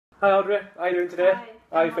Hi Audrey, how are you doing today? Hi.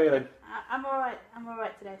 How are you feeling? I'm alright. I'm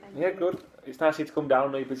alright today, thank you. Yeah, good. It's nice of you to come down.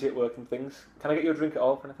 I know you're busy at work and things. Can I get you a drink at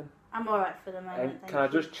all or anything? I'm alright for the moment, And thank can I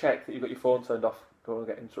you. just check that you've got your phone turned off? Don't want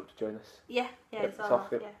to get interrupted during this. Yeah, it's all off,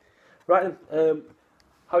 off, yep. yeah. Right then,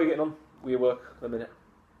 how are you getting on with your work at the minute?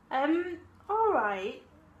 Alright.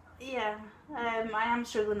 Yeah. I am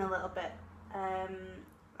struggling a little bit. I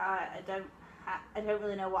don't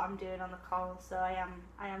really know what I'm doing on the call, so I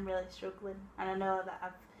am really struggling, and I know that I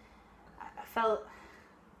felt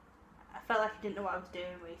like I didn't know what I was doing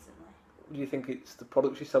recently. Do you think it's the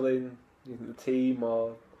products you're selling? Do you think the team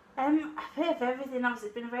or? A bit of everything. Obviously,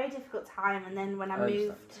 it's been a very difficult time, and then when I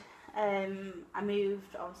moved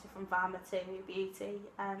obviously from pharma to beauty.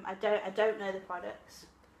 I don't know the products.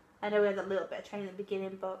 I know we had a little bit of training at the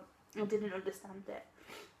beginning, but I didn't understand it.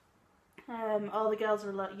 All the girls are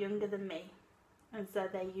a lot younger than me, and so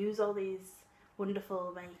they use all these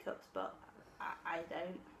wonderful makeups, but I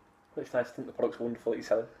don't. Well, it's nice to think the product's wonderful that you're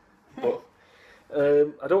selling, but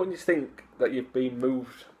I don't want you to think that you've been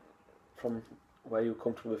moved from where you were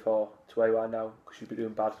comfortable before to where you are now because you've been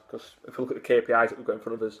doing bad. Because if you look at the KPIs that we've got in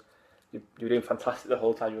front of us, you were doing fantastic the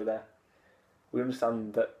whole time you were there. We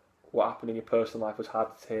understand that what happened in your personal life was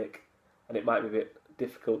hard to take, and it might be a bit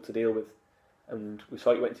difficult to deal with. And we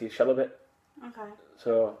saw you went into your shell a bit. Okay.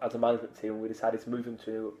 So as a management team, we decided to move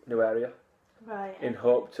into a new area, Right. in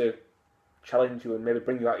hope to challenge you and maybe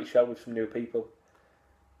bring you out of your shell with some new people.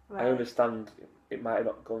 Right. I understand it might have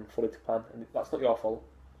not gone fully to plan, and that's not your fault.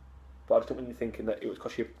 But I just don't want you thinking that it was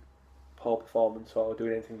because of your poor performance or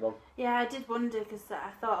doing anything wrong. Yeah, I did wonder because I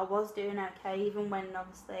thought I was doing okay, even when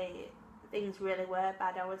obviously things really were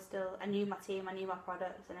bad. I knew my team, I knew my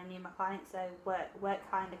products, and I knew my clients, so work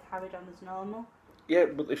kind of carried on as normal. Yeah,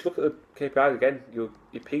 but if you look at the KPIs again, you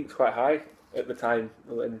peaked quite high at the time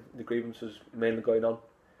when the grievance was mainly going on.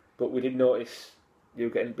 But we did notice you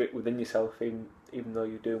were getting a bit within yourself, even though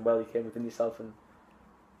you're doing well, you came within yourself, and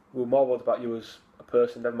we were more worried about you as a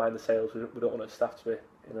person, never mind the sales. We don't want our staff to be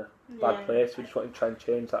in a bad place. We just want to try and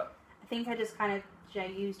change that. I think I just kind of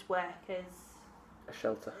used work as a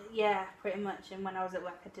shelter. Yeah, pretty much. And when I was at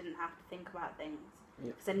work, I didn't have to think about things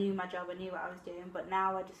because I knew my job, I knew what I was doing. But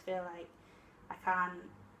now I just feel like I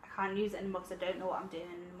can't use it anymore because I don't know what I'm doing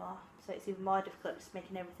anymore. So it's even more difficult, just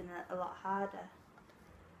making everything a lot harder.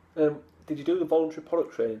 Did you do the voluntary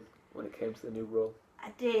product training when it came to the new role? I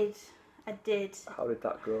did. How did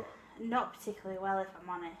that go? Not particularly well, if I'm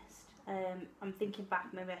honest. I'm thinking back,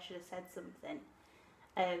 maybe I should have said something.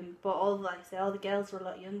 But all the girls were a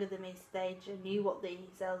lot younger than me, so they knew what the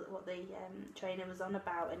trainer was on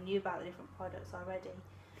about and knew about the different products already.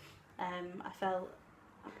 I felt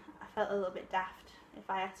a little bit daft if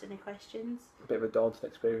I asked any questions. A bit of a daunting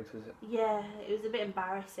experience, is it? Yeah, it was a bit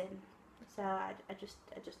embarrassing. So I just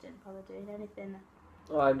didn't bother doing anything.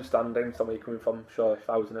 Oh, I understand where you're coming from. Sure, if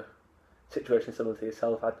I was in a situation similar to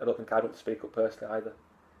yourself, I don't think I'd want to speak up personally either.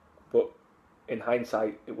 But in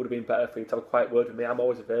hindsight, it would have been better for you to have a quiet word with me. I'm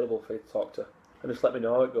always available for you to talk to, and just let me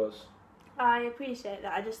know how it goes. I appreciate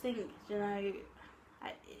that. I just think,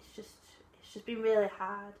 it's just been really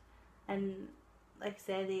hard, and like I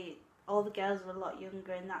say, all the girls are a lot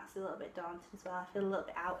younger, and that's a little bit daunting as well. I feel a little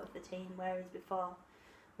bit out of the team, whereas before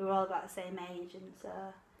we were all about the same age, and so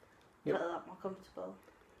I felt a lot more comfortable.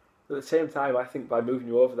 At the same time, I think by moving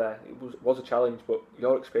you over there, it was a challenge, but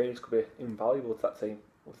your experience could be invaluable to that team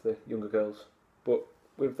with the younger girls. But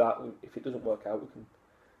with that, if it doesn't work out, we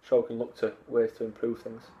can look to ways to improve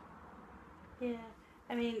things. Yeah,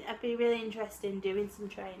 I mean, I'd be really interested in doing some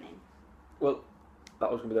training. Well, that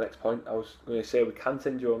was going to be the next point. I was going to say we can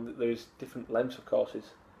send you on. There's different lengths of courses,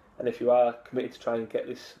 and if you are committed to try and get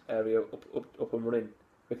this area up and running,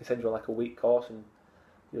 we can send you on like a week course, and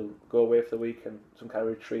you'll go away for the week and some kind of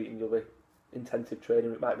retreat, and you'll be intensive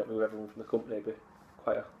training. It might not be with everyone from the company, but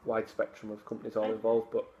quite a wide spectrum of companies all involved.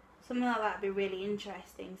 But something like that would be really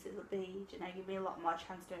interesting, so it'll be, give me a lot more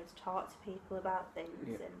chance to talk to people about things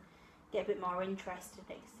and get a bit more interested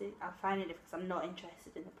in it. I find it because I'm not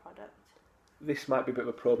interested in the product. This might be a bit of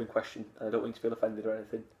a probing question, and I don't want you to feel offended or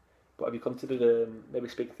anything, but have you considered maybe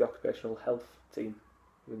speaking to the occupational health team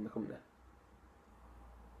within the company?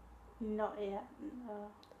 Not yet, no.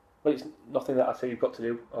 Well, it's nothing that I say you've got to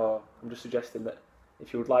do, or I'm just suggesting that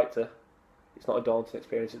if you would like to, it's not a daunting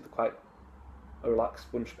experience, it's quite a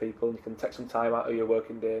relaxed bunch of people, and you can take some time out of your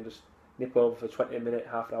working day and just nip over for 20-minute,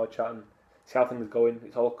 half-an-hour chat and see how things are going.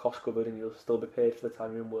 It's all cost covered and you'll still be paid for the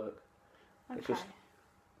time you're in work. Okay. It's just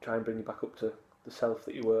try and bring you back up to the self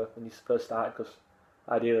that you were when you first started, because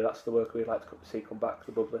ideally that's the work we'd like to see come back,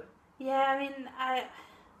 the bubbly. Yeah, I mean,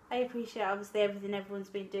 I appreciate obviously everything everyone's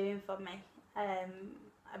been doing for me.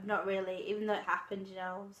 I've not really, even though it happened, you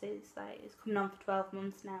know, obviously it's coming on for 12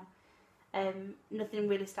 months now. Nothing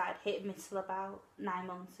really started hitting me till about 9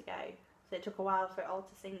 months ago. So it took a while for it all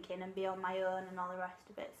to sink in and be on my own and all the rest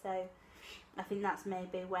of it. So I think that's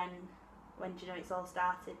maybe when you know, it's all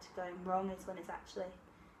started going wrong, is when it's actually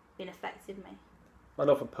been affecting me. I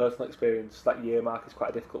know from personal experience that year mark is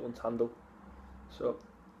quite a difficult one to handle. So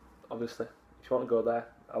obviously, if you want to go there,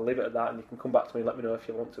 I'll leave it at that, and you can come back to me and let me know if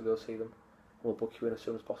you want to go see them. We'll book you in as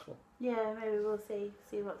soon as possible. Yeah, maybe we'll see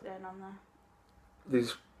what's going on there.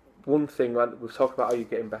 There's one thing, we've talked about how you're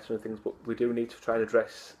getting better and things, but we do need to try and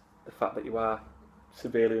address the fact that you are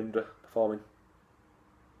severely underperforming.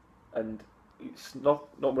 And it's not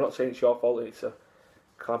we're not saying it's your fault, it's a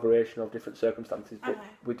collaboration of different circumstances, but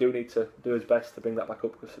we do need to do his best to bring that back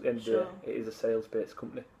up, because at the end of the day, it is a sales-based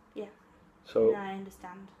company. Yeah. So no, I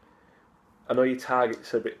understand. I know your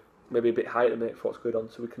targets are maybe a bit high to make for what's going on,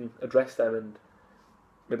 so we can address them and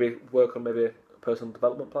maybe work on maybe a personal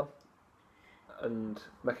development plan and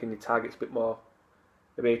making your targets a bit more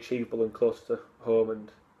maybe achievable and close to home,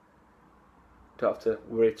 and don't have to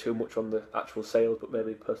worry too much on the actual sales, but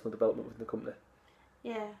maybe personal development within the company.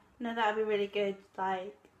 Yeah, no, that'd be really good.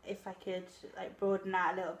 Like, if I could like broaden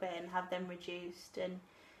out a little bit and have them reduced, and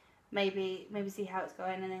maybe see how it's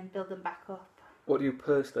going, and then build them back up. What do you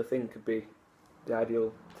personally think could be the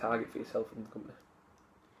ideal target for yourself in the company?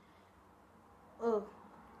 Oh,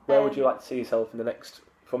 where would you like to see yourself in the next,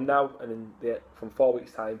 from now and from 4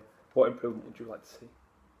 weeks' time? What improvement would you like to see?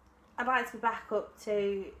 I'd like to be back up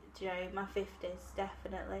to, you know, my 50s,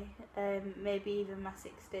 definitely. Maybe even my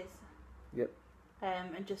 60s. Yep.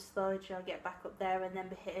 And just slowly, you know, get back up there, and then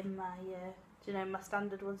be hitting my, you know, my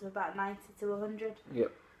standard ones of about 90 to 100.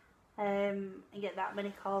 Yep. And get that many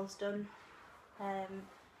calls done.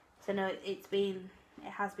 So no, it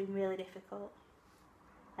has been really difficult,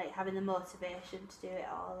 like having the motivation to do it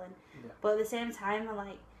all, and but at the same time,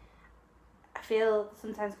 I feel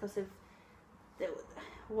sometimes because of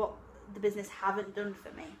what the business haven't done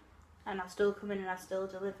for me, and I've still come in and I've still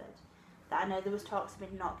delivered, that I know there was talks of me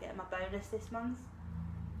not getting my bonus this month.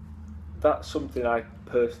 That's something I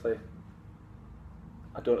personally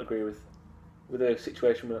don't agree with. With a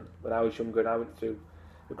situation when I was younger and I went through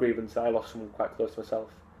a grievance, I lost someone quite close to myself,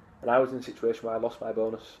 and I was in a situation where I lost my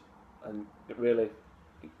bonus, and it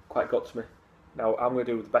quite got to me. Now I'm going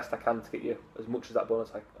to do the best I can to get you as much of that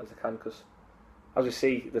bonus as I can, because as you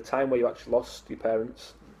see, the time where you actually lost your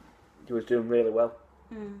parents, you was doing really well.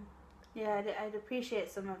 Yeah, I'd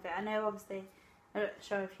appreciate some of it. I know, obviously, I'm not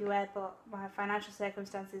sure if you were, but my financial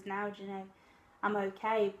circumstances now, do you know, I'm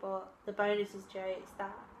okay, but the bonus is, Joe, it's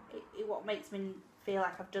that what makes me feel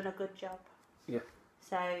like I've done a good job. Yeah.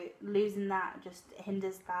 So losing that just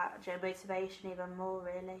hinders that, Joe, motivation even more,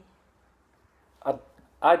 really.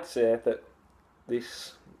 I'd say that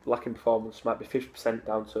this lacking performance might be 50%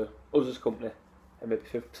 down to us as a company, and maybe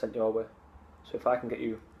 50% your way. So if I can get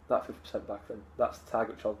you that 50% back, then that's the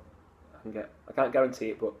target which I can get. I can't guarantee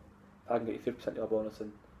it, but if I can get you 50% your bonus,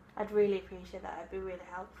 then I'd really appreciate that. It'd be really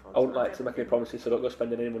helpful. I wouldn't like to make any promises, so don't go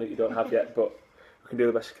spending any money you don't have yet, but we can do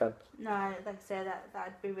the best you can. No, like I say,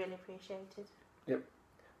 that'd be really appreciated. Yep.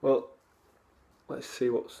 Well, let's see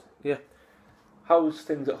how's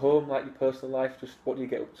things at home, like your personal life? Just what do you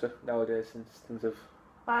get up to nowadays since things have...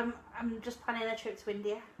 Well, I'm just planning a trip to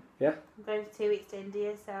India. Yeah? I'm going for 2 weeks to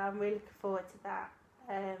India, so I'm really looking forward to that.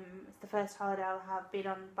 It's the first holiday I'll have been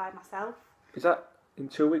on by myself. Is that in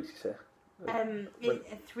 2 weeks, you say? In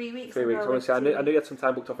 3 weeks. 3 weeks. Honestly, I knew you had some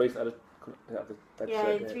time booked off recently.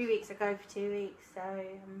 In 3 weeks I go for 2 weeks, so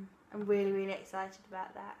I'm really, really excited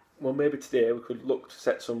about that. Well, maybe today we could look to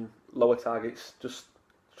set some lower targets, just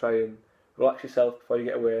to try and relax yourself before you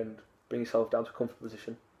get away and bring yourself down to a comfortable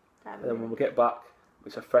position. And then when we get back,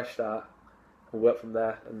 it's a fresh start, and we'll work from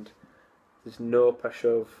there, and there's no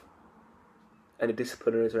pressure of any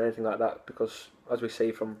disciplinaries or anything like that, because as we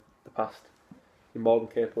see from the past, you're more than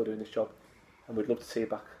capable of doing this job, and we'd love to see you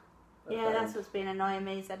back. Yeah, that's what's been annoying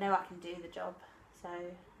me, is I know I can do the job, so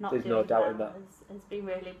there's no doubt in that. Has been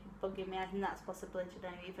really bugging me. I think that's possibly, you know,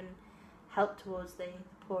 even help towards the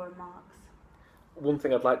poorer marks. One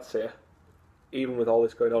thing I'd like to say, even with all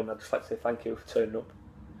this going on, I'd just like to say thank you for turning up.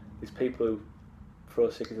 There's people who throw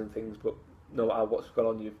sickies and things, but no matter what's going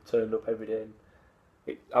on, you've turned up every day.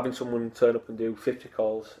 And having someone turn up and do 50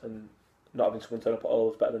 calls and not having someone turn up at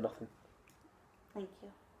all is better than nothing. Thank you.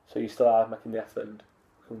 So you still are making the effort and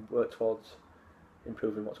can work towards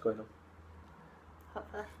improving what's going on.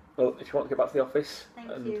 Hopefully. Well, if you want to get back to the office,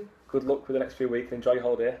 Thank you. Good luck with the next few weeks and enjoy your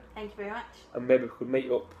holiday. Thank you very much. And maybe we could meet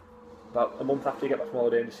up about a month after you get back from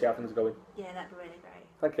holiday and just see how things are going. Yeah, that'd be really great.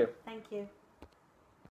 Thank you. Thank you.